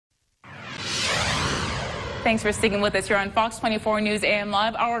Thanks for sticking with us here on Fox 24 News AM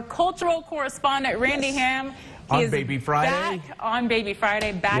Live. Our cultural correspondent, Randy Ham, on Baby Friday. Back on Baby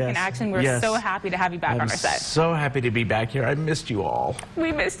Friday, back in action. We're so happy to have you back on our set. So happy to be back here. I missed you all.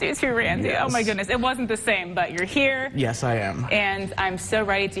 We missed you too, Randy. Yes. Oh my goodness, it wasn't the same, but you're here. Yes, I am. And I'm so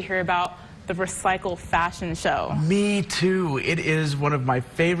ready to hear about the Recycle Fashion Show. Me too. It is one of my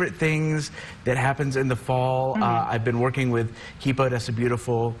favorite things that happens in the fall. I've been working with Keep Odessa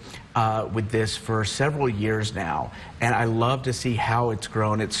Beautiful with this for several years now, and I love to see how it's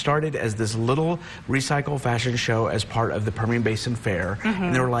grown. It started as this little Recycle Fashion Show as part of the Permian Basin Fair,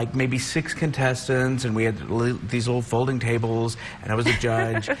 and there were like maybe 6 contestants, and we had these little folding tables, and I was a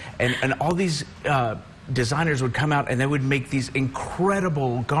judge, and all these designers would come out and they would make these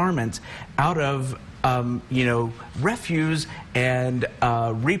incredible garments out of you know, refuse and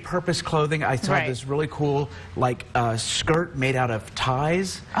repurposed clothing. I saw this really cool like skirt made out of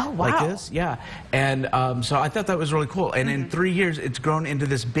ties. Oh, wow. Like this, yeah. And so I thought that was really cool. And in 3 years, it's grown into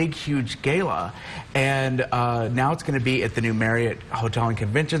this big, huge gala. And now it's going to be at the new Marriott Hotel and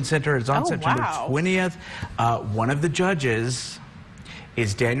Convention Center. It's on September 20th. One of the judges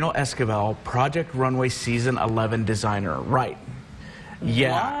is Daniel Esquivel, Project Runway Season 11 designer. Right.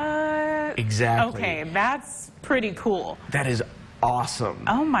 Yeah. What? Exactly. Okay, that's pretty cool. That is awesome.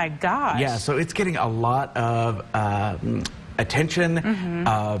 Oh my gosh. Yeah, so it's getting a lot of attention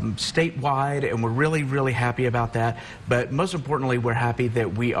statewide, and we're really, really happy about that. But most importantly, we're happy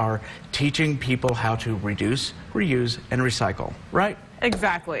that we are teaching people how to reduce, reuse, and recycle, right?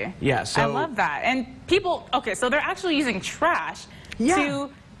 Exactly. Yeah, so I love that. And people, okay, so they're actually using trash to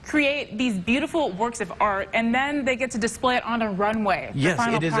create these beautiful works of art, and then they get to display it on a runway. Yes,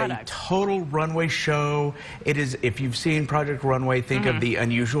 it is a total runway show. It is, if you've seen Project Runway, think of the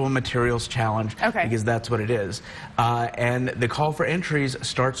Unusual Materials Challenge, because that's what it is. And the call for entries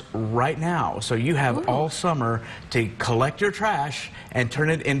starts right now. So you have all summer to collect your trash and turn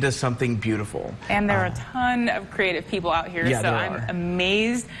it into something beautiful. And there are a ton of creative people out here, so I'm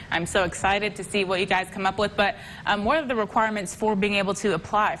amazed. I'm so excited to see what you guys come up with. But what are the requirements for being able to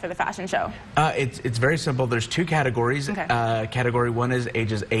apply for the fashion show? It's very simple. There's 2 categories. Category 1 is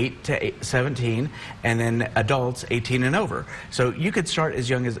ages 8 to 17, and then adults 18 and over. So you could start as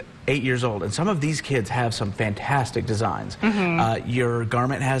young as 8 years old, and some of these kids have some fantastic designs. Your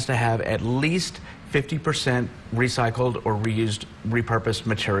garment has to have at least 50% recycled or reused, repurposed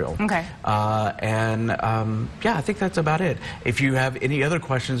material. Yeah, I think that's about it. If you have any other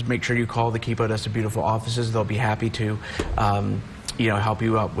questions, make sure you call the Keep Odessa Beautiful offices. They'll be happy to you know, help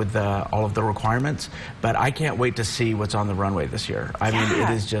you out with all of the requirements. But I can't wait to see what's on the runway this year. I mean, it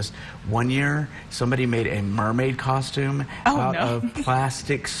is just, one year somebody made a mermaid costume out of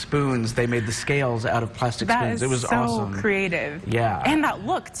plastic spoons. They made the scales out of plastic spoons. It was awesome. So creative. Yeah. And that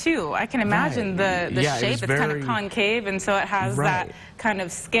look too. I can imagine the shape. It's kind of concave, and so it has that kind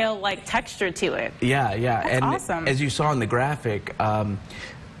of scale-like texture to it. Yeah, yeah. That's awesome. As you saw in the graphic,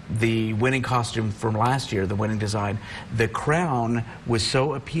 the winning costume from last year, the winning design, the crown was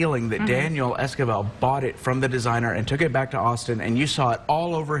so appealing that Daniel Esquivel bought it from the designer and took it back to Austin, and you saw it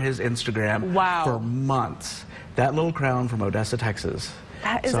all over his Instagram for months. That little crown from Odessa, Texas.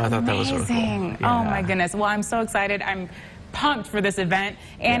 That is amazing. That was really cool. Oh my goodness. Well, I'm so excited. I'm pumped for this event,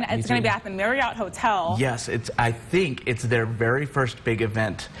 and it's going to be at the Marriott Hotel. Yes, I think it's their very first big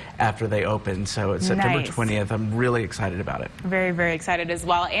event after they open, so it's September 20th. I'm really excited about it. Very, very excited as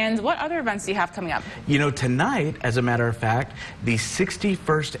well. And what other events do you have coming up? You know, tonight, as a matter of fact, the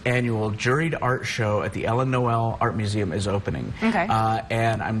 61st annual Juried Art Show at the Ellen Noel Art Museum is opening.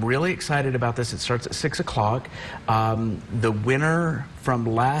 And I'm really excited about this. It starts at 6 o'clock. The winner from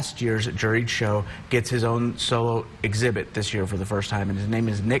last year's juried show gets his own solo exhibit this year for the first time, and his name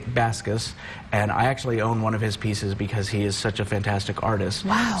is Nick Baskus, and I actually own one of his pieces because he is such a fantastic artist.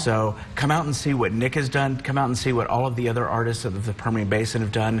 Wow. So come out and see what Nick has done. Come out and see what all of the other artists of the Permian Basin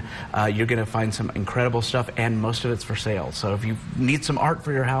have done. You're going to find some incredible stuff, and most of it's for sale. So if you need some art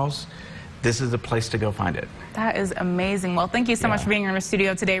for your house, this is the place to go find it. That is amazing. Well, thank you so much for being in our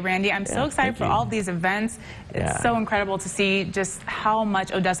studio today, Randy. I'm so excited for all of these events. It's so incredible to see just how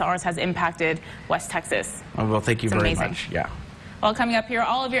much Odessa Arts has impacted West Texas. Oh, well, thank you very much. Yeah. Well, coming up here,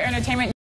 all of your entertainment